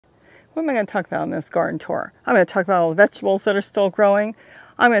What am I going to talk about in this garden tour? I'm going to talk about all the vegetables that are still growing.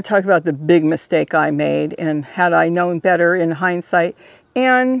 I'm going to talk about the big mistake I made and had I known better in hindsight.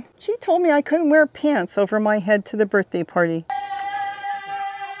 And she told me I couldn't wear pants over my head to the birthday party.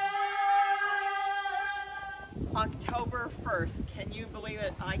 October 1st, can you believe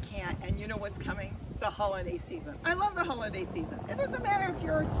it? I can't. And you know what's coming? The holiday season. I love the holiday season. It doesn't matter if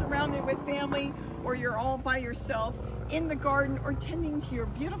you're surrounded with family or you're all by yourself in the garden or tending to your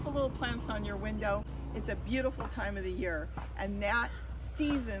beautiful little plants on your window. It's a beautiful time of the year, and that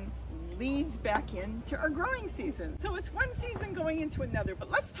season leads back into our growing season. So it's one season going into another,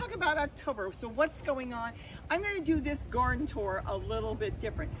 but let's talk about October. So what's going on? I'm going to do this garden tour a little bit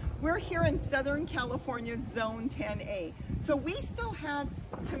different. We're here in Southern California, Zone 10A. So we still have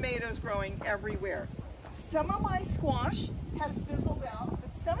tomatoes growing everywhere. Some of my squash has fizzled out,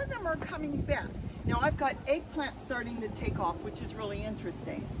 but some of them are coming back. Now I've got eggplant starting to take off, which is really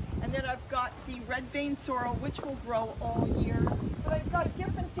interesting. And then I've got the red vein sorrel, which will grow all year. But I've got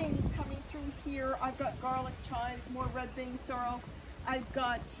different things coming through here. I've got garlic chives, more red vein sorrel. I've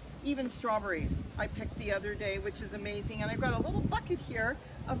got even strawberries I picked the other day, which is amazing. And I've got a little bucket here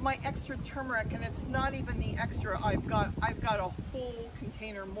of my extra turmeric, and it's not even the extra. I've got a whole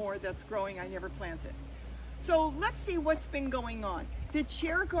container more that's growing I never planted. So let's see what's been going on. The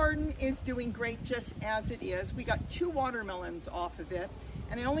chair garden is doing great just as it is. We got 2 watermelons off of it,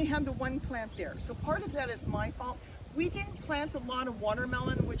 and I only had the 1 plant there. So part of that is my fault. We didn't plant a lot of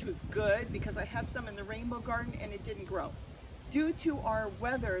watermelon, which was good because I had some in the rainbow garden and it didn't grow due to our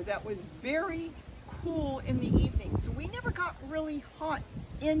weather that was very cool in the evening. So we never got really hot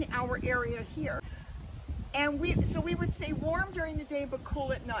in our area here. And so we would stay warm during the day but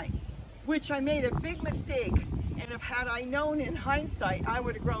cool at night, which I made a big mistake. And if had I known in hindsight, I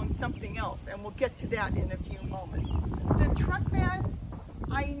would have grown something else, and we'll get to that in a few moments. The truck bed,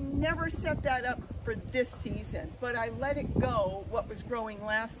 I never set that up for this season, but I let it go what was growing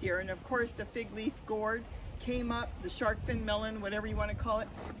last year. And of course the fig leaf gourd came up, the shark fin melon, whatever you want to call it,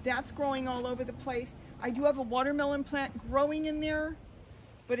 that's growing all over the place. I do have a watermelon plant growing in there,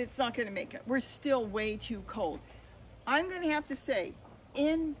 but it's not going to make it. We're still way too cold. I'm going to have to say,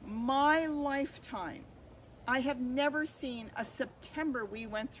 in my lifetime, I have never seen a September we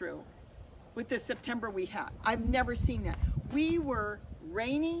went through with the September we had. I've never seen that. We were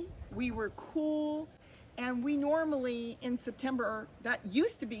rainy, we were cool, and we normally in September, that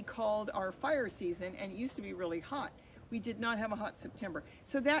used to be called our fire season, and it used to be really hot. We did not have a hot September.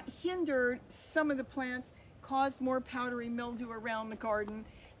 So that hindered some of the plants, caused more powdery mildew around the garden,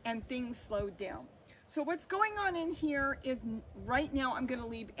 and things slowed down. So what's going on in here is right now I'm going to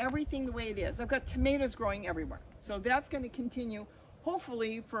leave everything the way it is. I've got tomatoes growing everywhere. So that's going to continue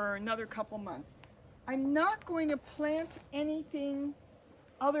hopefully for another couple months. I'm not going to plant anything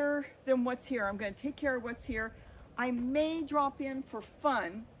other than what's here. I'm going to take care of what's here. I may drop in for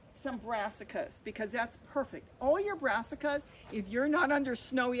fun some brassicas because that's perfect. All your brassicas, if you're not under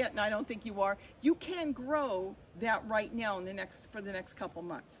snow yet, and I don't think you are, you can grow that right now in for the next couple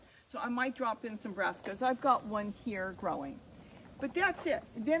months. So I might drop in some brassicas. I've got one here growing. But that's it.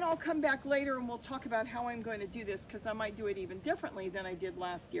 Then I'll come back later and we'll talk about how I'm going to do this, because I might do it even differently than I did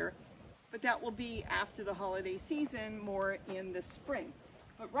last year. But that will be after the holiday season, more in the spring.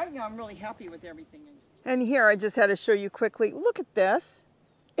 But right now I'm really happy with everything. And here I just had to show you quickly. Look at this.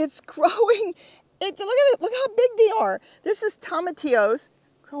 It's growing. Look at it. Look how big they are. This is tomatillos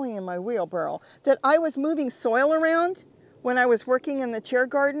growing in my wheelbarrow that I was moving soil around when I was working in the chair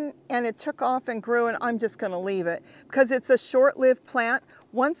garden, and it took off and grew, and I'm just going to leave it because it's a short-lived plant.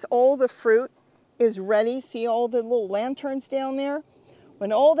 Once all the fruit is ready, see all the little lanterns down there?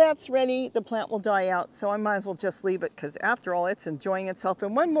 When all that's ready, the plant will die out, so I might as well just leave it because after all, it's enjoying itself.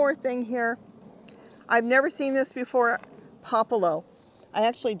 And one more thing here. I've never seen this before, popolo. I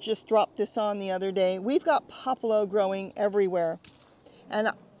actually just dropped this on the other day. We've got popolo growing everywhere. And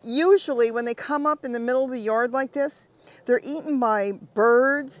usually when they come up in the middle of the yard like this, they're eaten by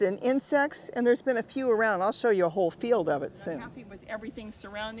birds and insects, and there's been a few around. I'll show you a whole field of it soon. I'm happy with everything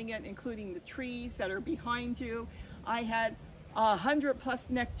surrounding it, including the trees that are behind you. I had 100+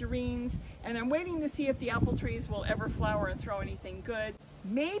 nectarines, and I'm waiting to see if the apple trees will ever flower and throw anything good.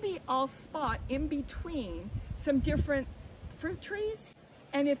 Maybe I'll spot in between some different fruit trees,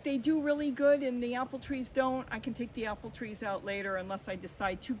 and if they do really good and the apple trees don't, I can take the apple trees out later unless I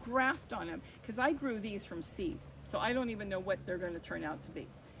decide to graft on them, because I grew these from seed. So I don't even know what they're going to turn out to be.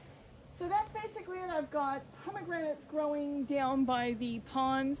 So that's basically it. I've got pomegranates growing down by the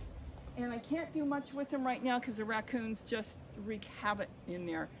ponds, and I can't do much with them right now because the raccoons just wreak havoc in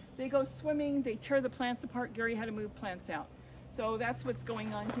there. They go swimming, they tear the plants apart. Gary had to move plants out. So that's what's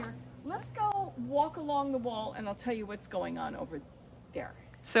going on here. Let's go walk along the wall and I'll tell you what's going on over there.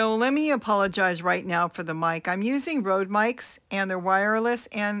 So let me apologize right now for the mic. I'm using Rode mics and they're wireless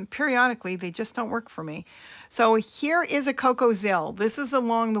and periodically they just don't work for me. So here is a cocoa zill. This is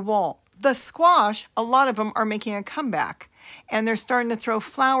along the wall. The squash, a lot of them are making a comeback and they're starting to throw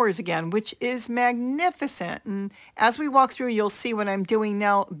flowers again, which is magnificent. And as we walk through, you'll see what I'm doing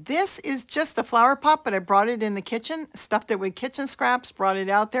now. This is just a flower pot, but I brought it in the kitchen, stuffed it with kitchen scraps, brought it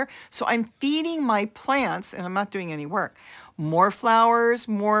out there. So I'm feeding my plants and I'm not doing any work. More flowers,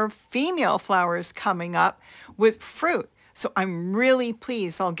 more female flowers coming up with fruit. So I'm really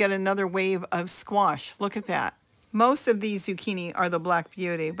pleased. I'll get another wave of squash. Look at that. Most of these zucchini are the Black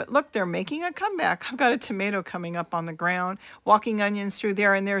Beauty, but look, they're making a comeback. I've got a tomato coming up on the ground, walking onions through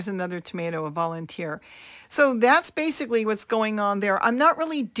there, and there's another tomato, a volunteer. So that's basically what's going on there. I'm not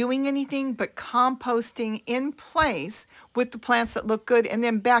really doing anything but composting in place with the plants that look good. And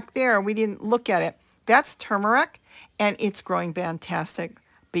then back there, we didn't look at it. That's turmeric, and it's growing fantastic.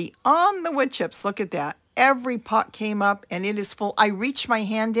 Beyond the wood chips, look at that. Every pot came up and it is full. I reach my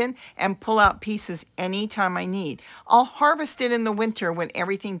hand in and pull out pieces anytime I need. I'll harvest it in the winter when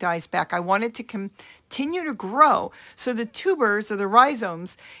everything dies back. I want it to continue to grow so the tubers or the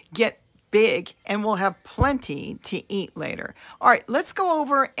rhizomes get big and we'll have plenty to eat later. All right, let's go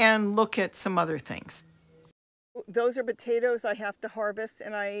over and look at some other things. Those are potatoes I have to harvest,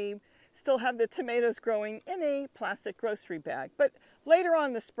 and I still have the tomatoes growing in a plastic grocery bag. But later on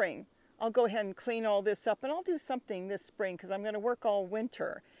in the spring, I'll go ahead and clean all this up, and I'll do something this spring because I'm going to work all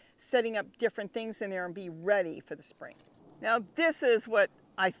winter setting up different things in there and be ready for the spring. Now this is what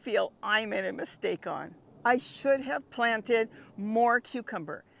I feel I made a mistake on. I should have planted more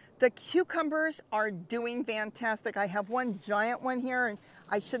cucumber. The cucumbers are doing fantastic. I have one giant one here and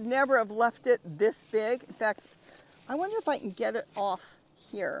I should never have left it this big. In fact, I wonder if I can get it off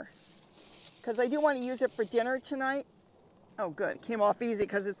here because I do want to use it for dinner tonight. Oh, good. It came off easy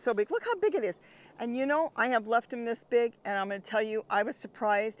because it's so big. Look how big it is. And you know, I have left them this big, and I'm going to tell you, I was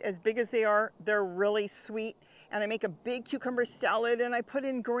surprised. As big as they are, they're really sweet. And I make a big cucumber salad, and I put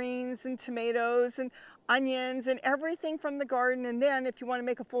in greens and tomatoes and onions and everything from the garden. And then if you want to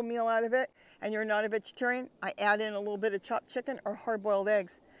make a full meal out of it and you're not a vegetarian, I add in a little bit of chopped chicken or hard-boiled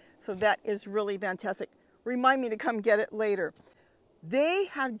eggs. So that is really fantastic. Remind me to come get it later. They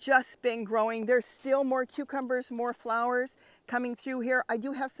have just been growing. There's still more cucumbers, more flowers coming through here. I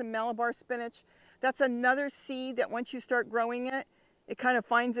do have some Malabar spinach. That's another seed that once you start growing it, it kind of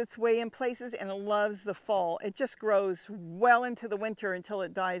finds its way in places and it loves the fall. It just grows well into the winter until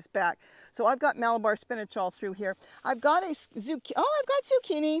it dies back. So I've got Malabar spinach all through here. I've got a zucchini. Oh, I've got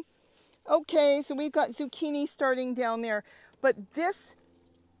zucchini. Okay, so we've got zucchini starting down there. But this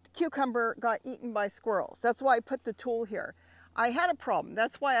cucumber got eaten by squirrels. That's why I put the tool here. I had a problem.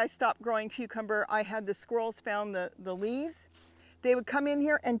 That's why I stopped growing cucumber. I had the squirrels found the leaves. They would come in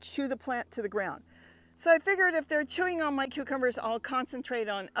here and chew the plant to the ground. So I figured if they're chewing on my cucumbers, I'll concentrate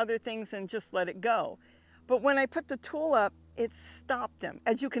on other things and just let it go. But when I put the tool up, it stopped them.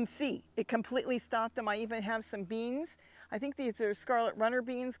 As you can see, it completely stopped them. I even have some beans. I think these are scarlet runner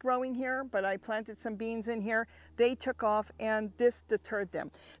beans growing here, but I planted some beans in here. They took off and this deterred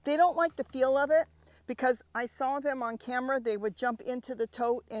them. They don't like the feel of it, because I saw them on camera. They would jump into the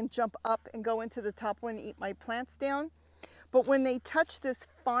tote and jump up and go into the top one and eat my plants down. But when they touch this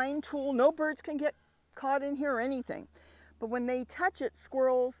fine tool, no birds can get caught in here or anything. But when they touch it,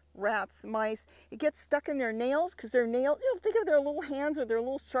 squirrels, rats, mice, it gets stuck in their nails because their nails, you know, think of their little hands with their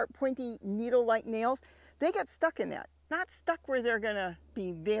little sharp, pointy, needle-like nails. They get stuck in that. Not stuck where they're going to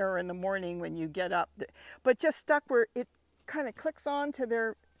be there in the morning when you get up, but just stuck where it kind of clicks on to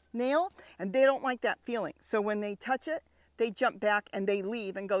their nail, and they don't like that feeling. So when they touch it, they jump back and they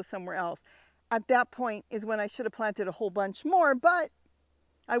leave and go somewhere else. At that point is when I should have planted a whole bunch more, but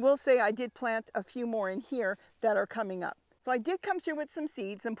I will say I did plant a few more in here that are coming up. So I did come through with some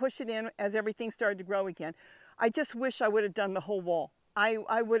seeds and push it in as everything started to grow again. I just wish I would have done the whole wall.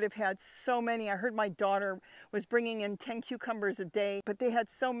 I would have had so many. I heard my daughter was bringing in 10 cucumbers a day, but they had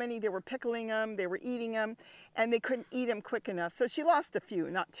so many. They were pickling them, they were eating them, and they couldn't eat them quick enough. So she lost a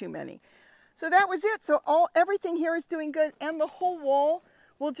few, not too many. So that was it. So everything here is doing good, and the whole wall,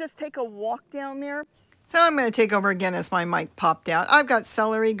 we'll just take a walk down there. So I'm going to take over again as my mic popped out. I've got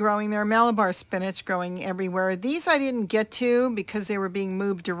celery growing there, Malabar spinach growing everywhere. These I didn't get to because they were being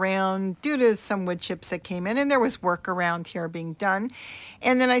moved around due to some wood chips that came in, and there was work around here being done.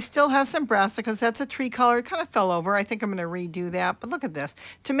 And then I still have some brassicas. That's a tree color. It kind of fell over. I think I'm going to redo that. But look at this.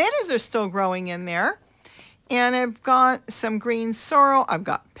 Tomatoes are still growing in there. And I've got some green sorrel. I've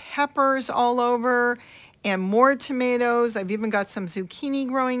got peppers all over. and more tomatoes. I've even got some zucchini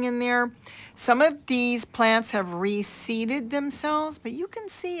growing in there. Some of these plants have reseeded themselves, but you can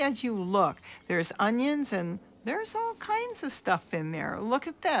see as you look, there's onions and there's all kinds of stuff in there. Look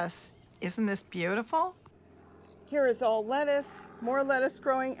at this. Isn't this beautiful? Here is all lettuce, more lettuce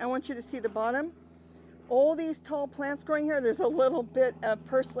growing. I want you to see the bottom. All these tall plants growing here. There's a little bit of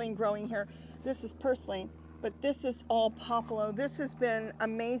purslane growing here. This is purslane, but this is all popolo. This has been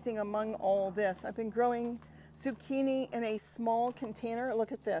amazing among all this. I've been growing zucchini in a small container.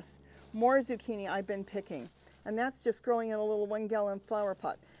 Look at this. More zucchini I've been picking. And that's just growing in a little 1-gallon flower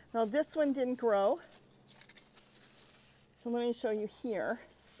pot. Now this one didn't grow. So let me show you here.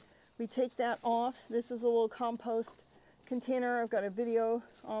 We take that off. This is a little compost container. I've got a video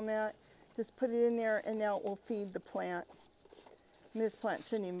on that. Just put it in there and now it will feed the plant. And this plant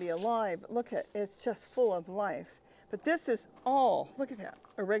shouldn't even be alive. Look at it, it's just full of life. But this is all, look at that,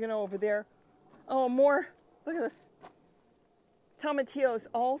 oregano over there. Oh, more, look at this. Tomatillos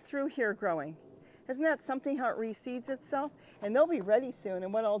all through here growing. Isn't that something how it reseeds itself? And they'll be ready soon.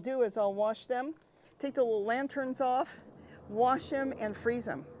 And what I'll do is I'll wash them, take the little lanterns off, wash them and freeze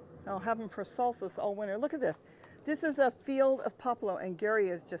them. I'll have them for salsas all winter. Look at this. This is a field of popolo and Gary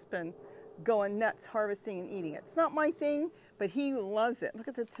has just been going nuts harvesting and eating it. It's not my thing, but he loves it. Look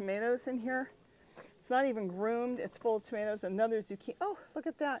at the tomatoes in here. It's not even groomed. It's full of tomatoes. Another zucchini. Oh, look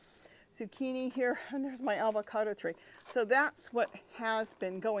at that. Zucchini here. And there's my avocado tree. So that's what has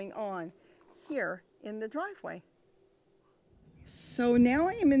been going on here in the driveway. So now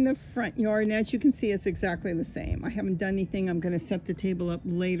I am in the front yard, and as you can see, it's exactly the same. I haven't done anything. I'm going to set the table up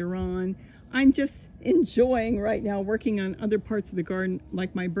later on. I'm just enjoying right now working on other parts of the garden,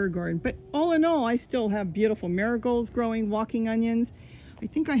 like my bird garden. But all in all, I still have beautiful marigolds growing, walking onions. I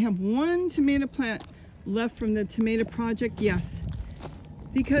think I have one tomato plant left from the tomato project. Yes,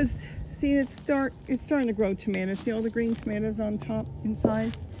 because see, it's starting to grow tomatoes. See all the green tomatoes on top,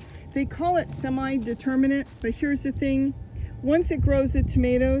 inside? They call it semi-determinate, but here's the thing. Once it grows the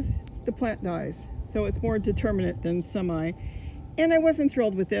tomatoes, the plant dies. So it's more determinate than semi. And I wasn't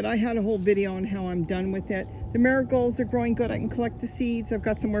thrilled with it. I had a whole video on how I'm done with it. The marigolds are growing good. I can collect the seeds. I've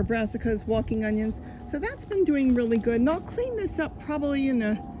got some more brassicas, walking onions. So that's been doing really good. And I'll clean this up probably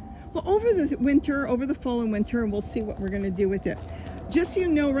over the winter, over the fall and winter, and we'll see what we're going to do with it. Just so you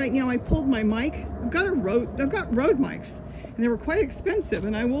know, right now I pulled my mic. I've got road mics, and they were quite expensive.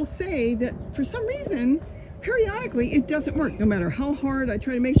 And I will say that for some reason, periodically it doesn't work. No matter how hard I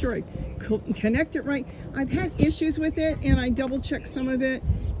try to make sure I connect it right. I've had issues with it, and I double checked some of it,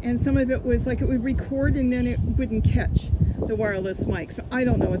 and some of it was like it would record and then it wouldn't catch the wireless mic. So I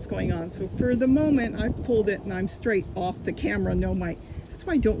don't know what's going on. So for the moment, I've pulled it and I'm straight off the camera, no mic. That's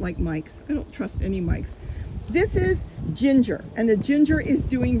why I don't like mics. I don't trust any mics. This is ginger, and the ginger is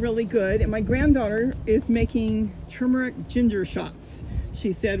doing really good. And my granddaughter is making turmeric ginger shots.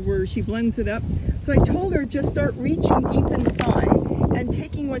 She said, where she blends it up. So I told her just start reaching deep inside and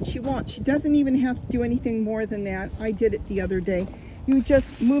taking what she wants. She doesn't even have to do anything more than that. I did it the other day. You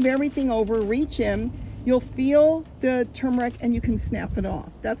just move everything over, reach in. You'll feel the turmeric and you can snap it off.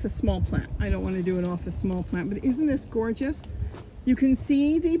 That's a small plant. I don't want to do it off a small plant, but isn't this gorgeous? You can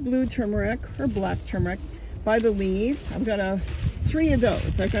see the blue turmeric or black turmeric by the leaves. I've got 3 of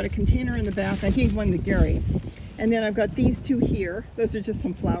those. I've got a container in the back. I gave one to Gary. And then I've got these 2 here. Those are just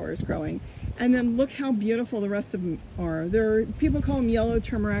some flowers growing. And then look how beautiful the rest of them are. People call them yellow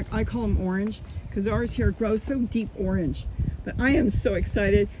turmeric. I call them orange because ours here grows so deep orange. But I am so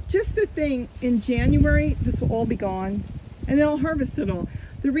excited. Just the thing, in January, this will all be gone. And then I'll harvest it all.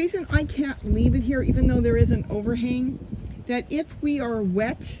 The reason I can't leave it here, even though there is an overhang, that if we are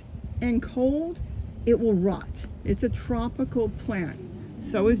wet and cold, it will rot. It's a tropical plant.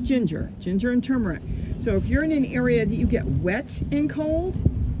 So is ginger and turmeric. So if you're in an area that you get wet and cold,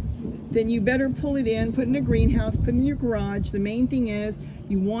 then you better pull it in, put it in a greenhouse, put it in your garage. The main thing is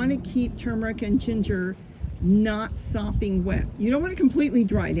you want to keep turmeric and ginger not sopping wet. You don't want it completely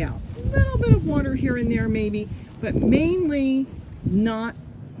dried out. A little bit of water here and there maybe, but mainly not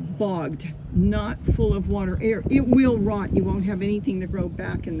bogged, not full of water. It will rot. You won't have anything to grow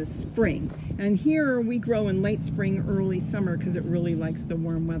back in the spring. And here we grow in late spring, early summer because it really likes the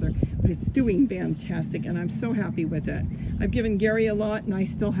warm weather. But it's doing fantastic and I'm so happy with it. I've given Gary a lot and I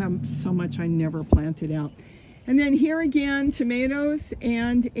still have so much I never planted out. And then here again, tomatoes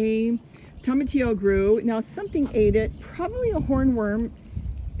and a tomatillo grew. Now something ate it, probably a hornworm,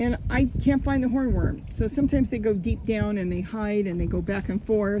 and I can't find the hornworm. So sometimes they go deep down and they hide and they go back and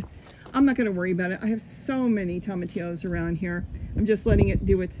forth. I'm not going to worry about it. I have so many tomatillos around here. I'm just letting it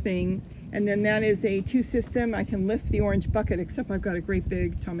do its thing. And then that is a 2 system. I can lift the orange bucket, except I've got a great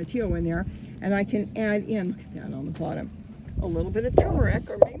big tomatillo in there. And I can add in, look at that on the bottom, a little bit of turmeric,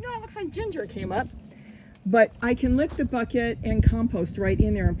 or maybe, no, it looks like ginger came up. But I can lift the bucket and compost right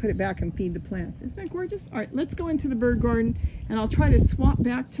in there and put it back and feed the plants. Isn't that gorgeous? All right, let's go into the bird garden, and I'll try to swap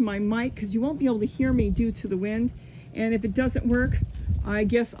back to my mic because you won't be able to hear me due to the wind. And if it doesn't work, I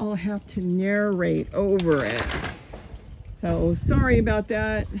guess I'll have to narrate over it. So sorry about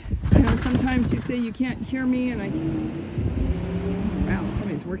that. I know sometimes you say you can't hear me, and wow,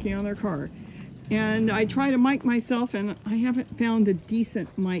 somebody's working on their car. And I try to mic myself, and I haven't found a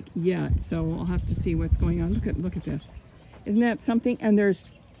decent mic yet, so I'll have to see what's going on. Look at this. Isn't that something? And there's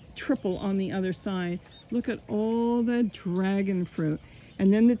triple on the other side. Look at all the dragon fruit.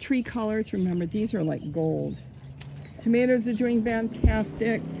 And then the tree collards, remember, these are like gold. Tomatoes are doing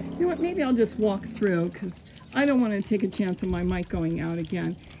fantastic. You know what, maybe I'll just walk through because I don't want to take a chance on my mic going out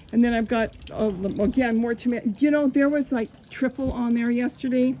again. And then I've got, again, more tomatoes. You know, there was like triple on there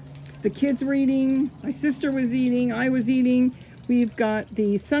yesterday. The kids were eating, my sister was eating, I was eating. We've got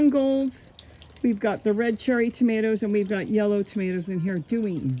the sun golds, we've got the red cherry tomatoes, and we've got yellow tomatoes in here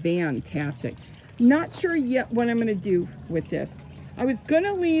doing fantastic. Not sure yet what I'm gonna do with this. I was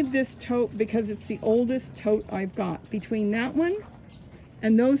gonna leave this tote because it's the oldest tote I've got. Between that one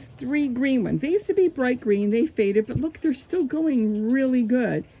and those three green ones. They used to be bright green, they faded, but look, they're still going really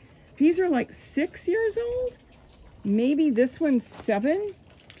good. These are like 6 years old. Maybe this one's 7.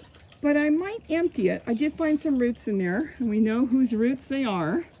 But I might empty it. I did find some roots in there, and we know whose roots they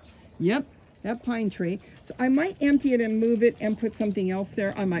are. Yep, that pine tree. So I might empty it and move it and put something else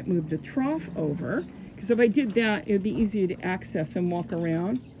there. I might move the trough over, because if I did that, it would be easier to access and walk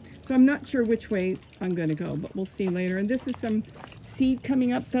around. So I'm not sure which way I'm gonna go, but we'll see later. And this is some seed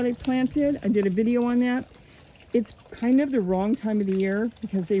coming up that I planted. I did a video on that. It's kind of the wrong time of the year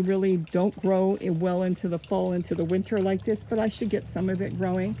because they really don't grow well into the fall, into the winter like this, but I should get some of it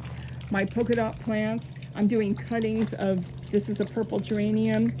growing. My polka dot plants, I'm doing cuttings of, this is a purple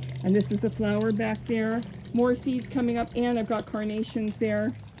geranium, and this is a flower back there. More seeds coming up, and I've got carnations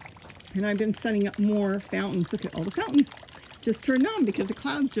there. And I've been setting up more fountains. Look at all the fountains just turned on because the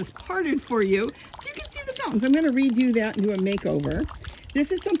clouds just parted for you. So you can see the fountains. I'm gonna redo that and do a makeover.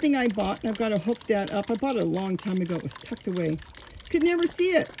 This is something I bought, and I've got to hook that up. I bought it a long time ago. It was tucked away. Could never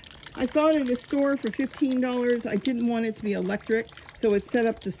see it. I saw it at a store for $15. I didn't want it to be electric, so it set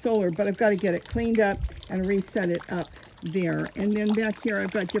up the solar, but I've got to get it cleaned up and reset it up there. And then back here,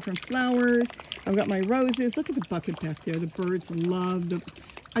 I've got different flowers. I've got my roses. Look at the bucket back there. The birds love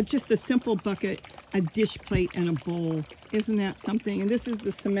just a simple bucket, a dish plate, and a bowl. Isn't that something? And this is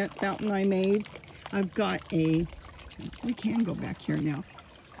the cement fountain I made. I've got we can go back here now.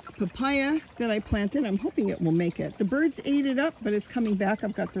 Papaya that I planted. I'm hoping it will make it. The birds ate it up, but it's coming back.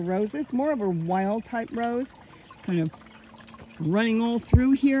 I've got the roses, more of a wild type rose, kind of running all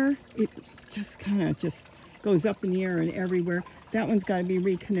through here. It just kind of just goes up in the air and everywhere. That one's got to be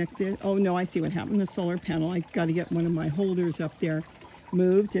reconnected. Oh no, I see what happened. The solar panel. I got to get one of my holders up there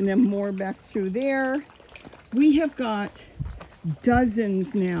moved, and then more back through there. We have got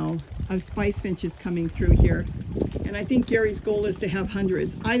dozens now of spice finches coming through here. And I think Gary's goal is to have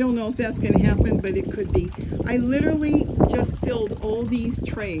hundreds. I don't know if that's going to happen, but it could be. I literally just filled all these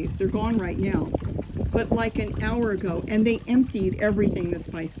trays. They're gone right now, but like an hour ago, and they emptied everything, the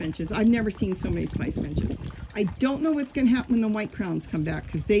spice finches. I've never seen so many spice finches. I don't know what's going to happen when the white crowns come back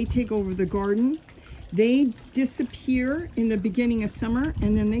because they take over the garden. They disappear in the beginning of summer,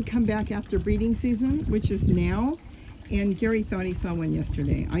 and then they come back after breeding season, which is now. And Gary thought he saw one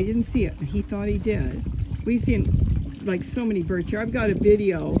yesterday. I didn't see it, but he thought he did. We've seen like so many birds here. I've got a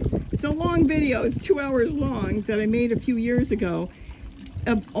video. It's a long video. It's 2 hours long that I made a few years ago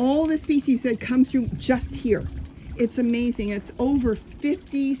of all the species that come through just here. It's amazing. It's over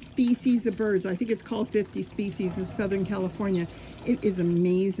 50 species of birds. I think it's called 50 species of Southern California. It is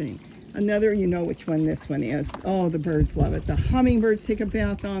amazing. Another, you know which one this one is. Oh, the birds love it. The hummingbirds take a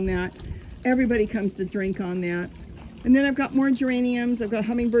bath on that. Everybody comes to drink on that. And then I've got more geraniums. I've got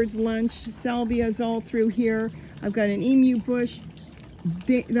hummingbird's lunch, salvias all through here. I've got an emu bush.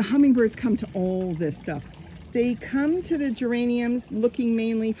 The hummingbirds come to all this stuff. They come to the geraniums looking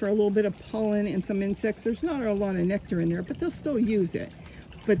mainly for a little bit of pollen and some insects. There's not a lot of nectar in there, but they'll still use it.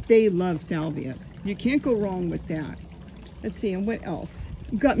 But they love salvias. You can't go wrong with that. Let's see, and what else?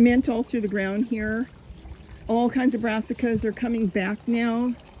 We've got mint all through the ground here. All kinds of brassicas are coming back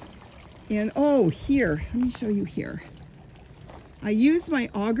now. And oh, here, let me show you here. I used my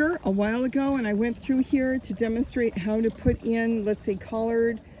auger a while ago, and I went through here to demonstrate how to put in, let's say,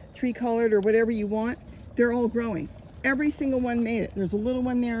 collared, tree collared, or whatever you want. They're all growing. Every single one made it. There's a little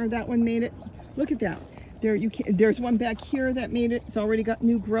one there, that one made it. Look at that. There's one back here that made it. It's already got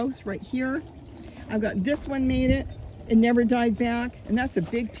new growth right here. I've got this one made it. It never died back, and that's a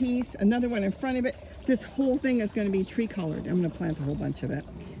big piece. Another one in front of it. This whole thing is going to be tree colored. I'm going to plant a whole bunch of it.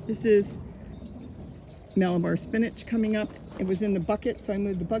 This is Malabar spinach coming up. It was in the bucket, so I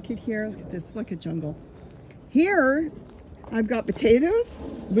moved the bucket here. Look at this, like a jungle. Here, I've got potatoes,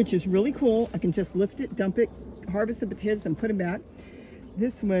 which is really cool. I can just lift it, dump it, harvest the potatoes, and put them back.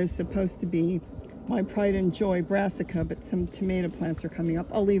 This was supposed to be my pride and joy brassica, but some tomato plants are coming up.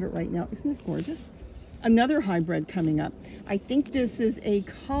 I'll leave it right now. Isn't this gorgeous? Another hybrid coming up. I think this is a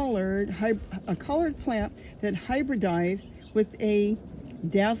collared plant that hybridized with a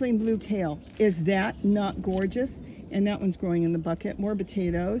dazzling blue kale. Is that not gorgeous? And that one's growing in the bucket. More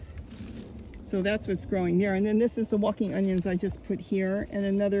potatoes. So that's what's growing there. And then this is the walking onions I just put here, and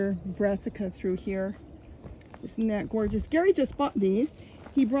another brassica through here. Isn't that gorgeous? Gary just bought these.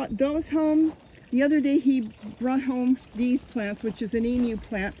 He brought those home. The other day he brought home these plants, which is an emu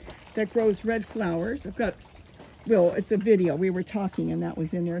plant that grows red flowers. Well, it's a video. We were talking and that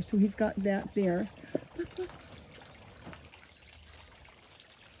was in there. So he's got that there. Look, look.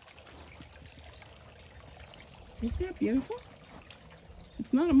 Isn't that beautiful?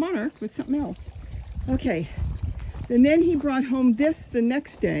 It's not a monarch, but something else. Okay. And then he brought home this the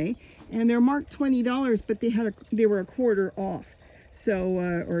next day, and they're marked $20, but they were a quarter off. So,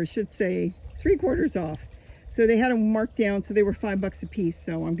 or I should say 3/4 off. So they had them marked down, so they were $5 a piece.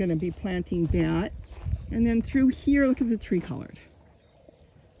 So I'm going to be planting that. And then through here, look at the tree colored.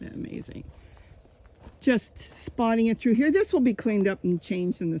 Isn't that amazing? Just spotting it through here. This will be cleaned up and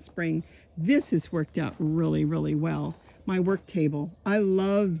changed in the spring. This has worked out really, really well. My work table. I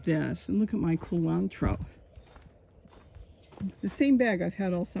love this. And look at my cilantro. The same bag I've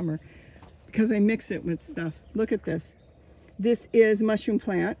had all summer because I mix it with stuff. Look at this. This is mushroom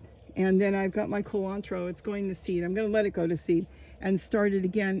plant. And then I've got my cilantro. It's going to seed. I'm going to let it go to seed and start it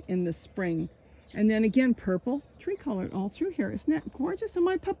again in the spring. And then again, purple, tree colored all through here. Isn't that gorgeous? And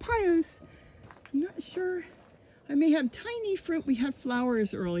my papayas. I'm not sure. I may have tiny fruit. We had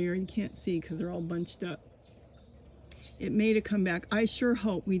flowers earlier. You can't see because they're all bunched up. It made it come back. I sure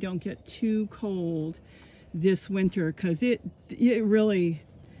hope we don't get too cold this winter because it really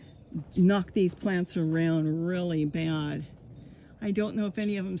knocked these plants around really bad. I don't know if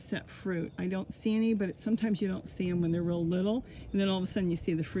any of them set fruit. I don't see any, but sometimes you don't see them when they're real little, and then all of a sudden you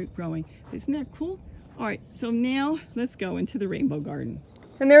see the fruit growing. Isn't that cool? All right, so now let's go into the rainbow garden.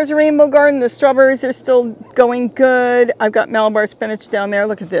 And there's a rainbow garden. The strawberries are still going good. I've got Malabar spinach down there.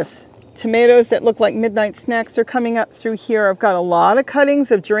 Look at this. Tomatoes that look like midnight snacks are coming up through here. I've got a lot of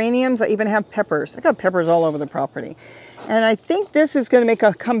cuttings of geraniums. I even have peppers. I got peppers all over the property. And I think this is going to make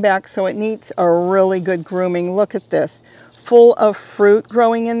a comeback, so it needs a really good grooming. Look at this. Full of fruit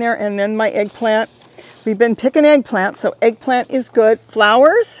growing in there. And then my eggplant. We've been picking eggplant, so eggplant is good.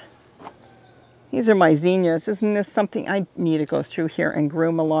 Flowers. These are my zinnias. Isn't this something? I need to go through here and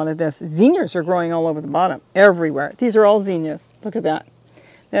groom a lot of this. Zinnias are growing all over the bottom, everywhere. These are all zinnias. Look at that.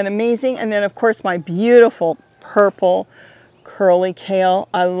 Then amazing. And then, of course, my beautiful purple curly kale.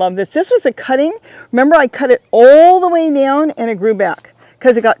 I love this. This was a cutting. Remember, I cut it all the way down and it grew back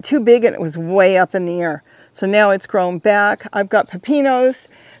because it got too big and it was way up in the air. So now it's grown back. I've got pepinos.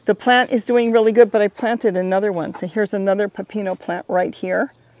 The plant is doing really good, but I planted another one. So here's another pepino plant right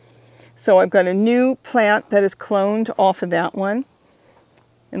here. So I've got a new plant that is cloned off of that one.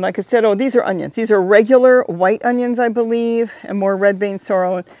 And like I said, oh, these are onions. These are regular white onions, I believe, and more red bean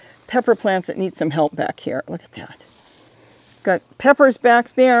sorrel. Pepper plants that need some help back here. Look at that. Got peppers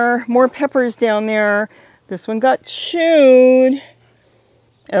back there, more peppers down there. This one got chewed.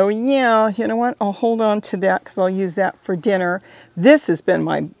 Oh yeah, you know what? I'll hold on to that because I'll use that for dinner. This has been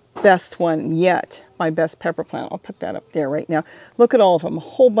my best one yet, my best pepper plant. I'll put that up there right now. Look at all of them, a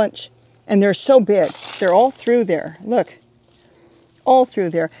whole bunch. And they're so big. They're all through there. Look. All through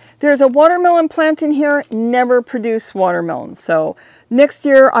there. There's a watermelon plant in here, never produced watermelon. So next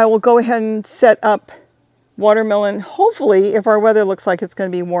year I will go ahead and set up watermelon, hopefully, if our weather looks like it's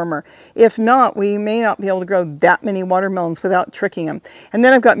going to be warmer. If not, we may not be able to grow that many watermelons without tricking them. And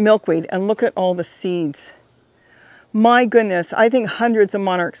then I've got milkweed, and look at all the seeds. My goodness, I think hundreds of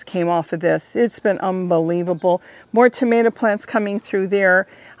monarchs came off of this. It's been unbelievable. More tomato plants coming through there.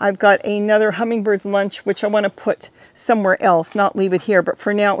 I've got another hummingbird's lunch, which I want to put somewhere else, not leave it here. But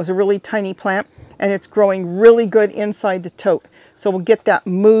for now, it was a really tiny plant, and it's growing really good inside the tote. So we'll get that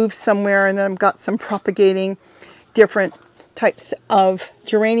moved somewhere, and then I've got some propagating different types of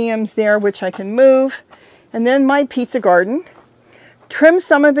geraniums there, which I can move. And then my pizza garden. Trim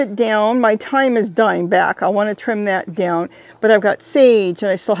some of it down. My thyme is dying back. I want to trim that down. But I've got sage, and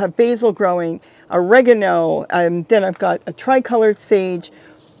I still have basil growing. oregano, then I've got a tricolored sage,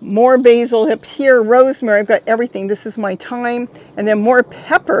 more basil up here, rosemary. I've got everything. This is my thyme, and then more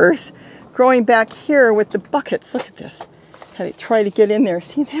peppers growing back here with the buckets. Look at this. Had to try to get in there.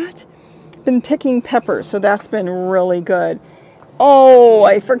 See that? Been picking peppers, so that's been really good. Oh,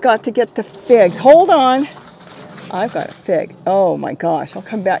 I forgot to get the figs. Hold on. I've got a fig. Oh my gosh, I'll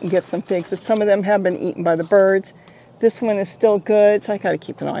come back and get some figs, but some of them have been eaten by the birds. This one is still good, so I gotta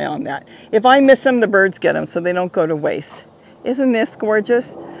keep an eye on that. If I miss them, the birds get them, so they don't go to waste. Isn't this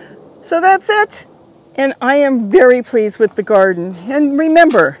gorgeous? So that's it. And I am very pleased with the garden. And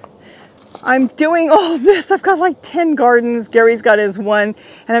remember, I'm doing all this. I've got like 10 gardens. Gary's got his one,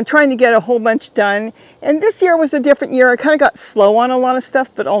 and I'm trying to get a whole bunch done. And this year was a different year. I kind of got slow on a lot of stuff,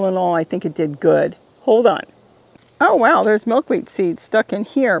 but all in all, I think it did good. Hold on. Oh wow, there's milkweed seeds stuck in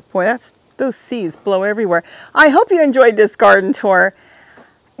here. Boy, those seeds blow everywhere. I hope you enjoyed this garden tour.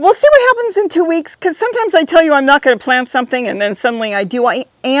 We'll see what happens in 2 weeks, because sometimes I tell you I'm not going to plant something and then suddenly I do. I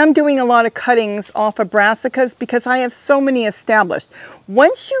am doing a lot of cuttings off of brassicas because I have so many established.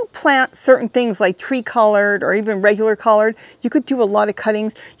 Once you plant certain things like tree colored or even regular colored, you could do a lot of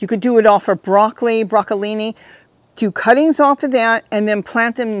cuttings. You could do it off of broccoli, broccolini. Do cuttings off of that and then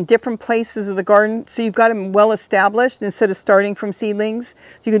plant them in different places of the garden so you've got them well established instead of starting from seedlings.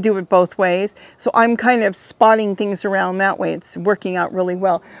 So you can do it both ways. So I'm kind of spotting things around that way. It's working out really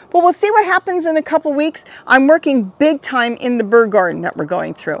well. But we'll see what happens in a couple weeks. I'm working big time in the bird garden that we're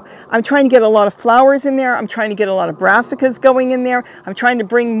going through. I'm trying to get a lot of flowers in there. I'm trying to get a lot of brassicas going in there. I'm trying to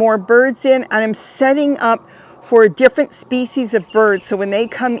bring more birds in, and I'm setting up for different species of birds. So when they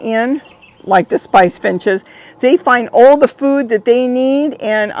come in, like the spice finches, they find all the food that they need,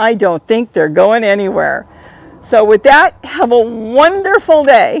 and I don't think they're going anywhere. So with that, have a wonderful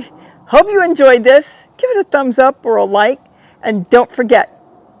day. Hope you enjoyed this. Give it a thumbs up or a like, and don't forget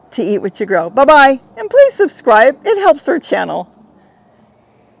to eat what you grow. Bye-bye, and please subscribe. It helps our channel.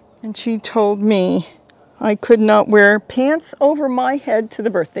 And she told me I could not wear pants over my head to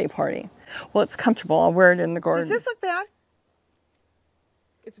the birthday party. Well, it's comfortable. I'll wear it in the garden. Does this look bad?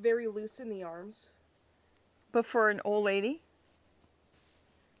 It's very loose in the arms. But for an old lady?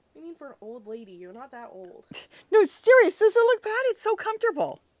 What do you mean for an old lady? You're not that old. No, serious. Does it look bad? It's so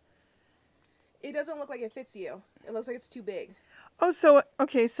comfortable. It doesn't look like it fits you. It looks like it's too big. Oh, so,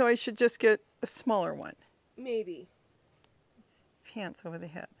 okay, so I should just get a smaller one. Maybe. Pants over the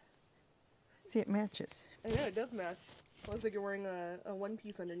head. See, it matches. I know, it does match. It looks like you're wearing a one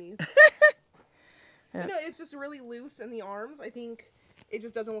piece underneath. Yeah. No, it's just really loose in the arms. I think it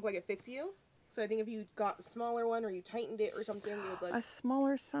just doesn't look like it fits you. So I think if you got a smaller one or you tightened it or something, it would look... A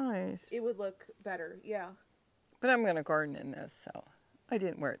smaller size. It would look better, yeah. But I'm going to garden in this, so I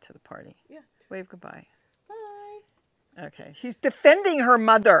didn't wear it to the party. Yeah. Wave goodbye. Bye. Okay, she's defending her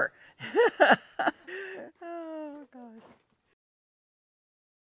mother.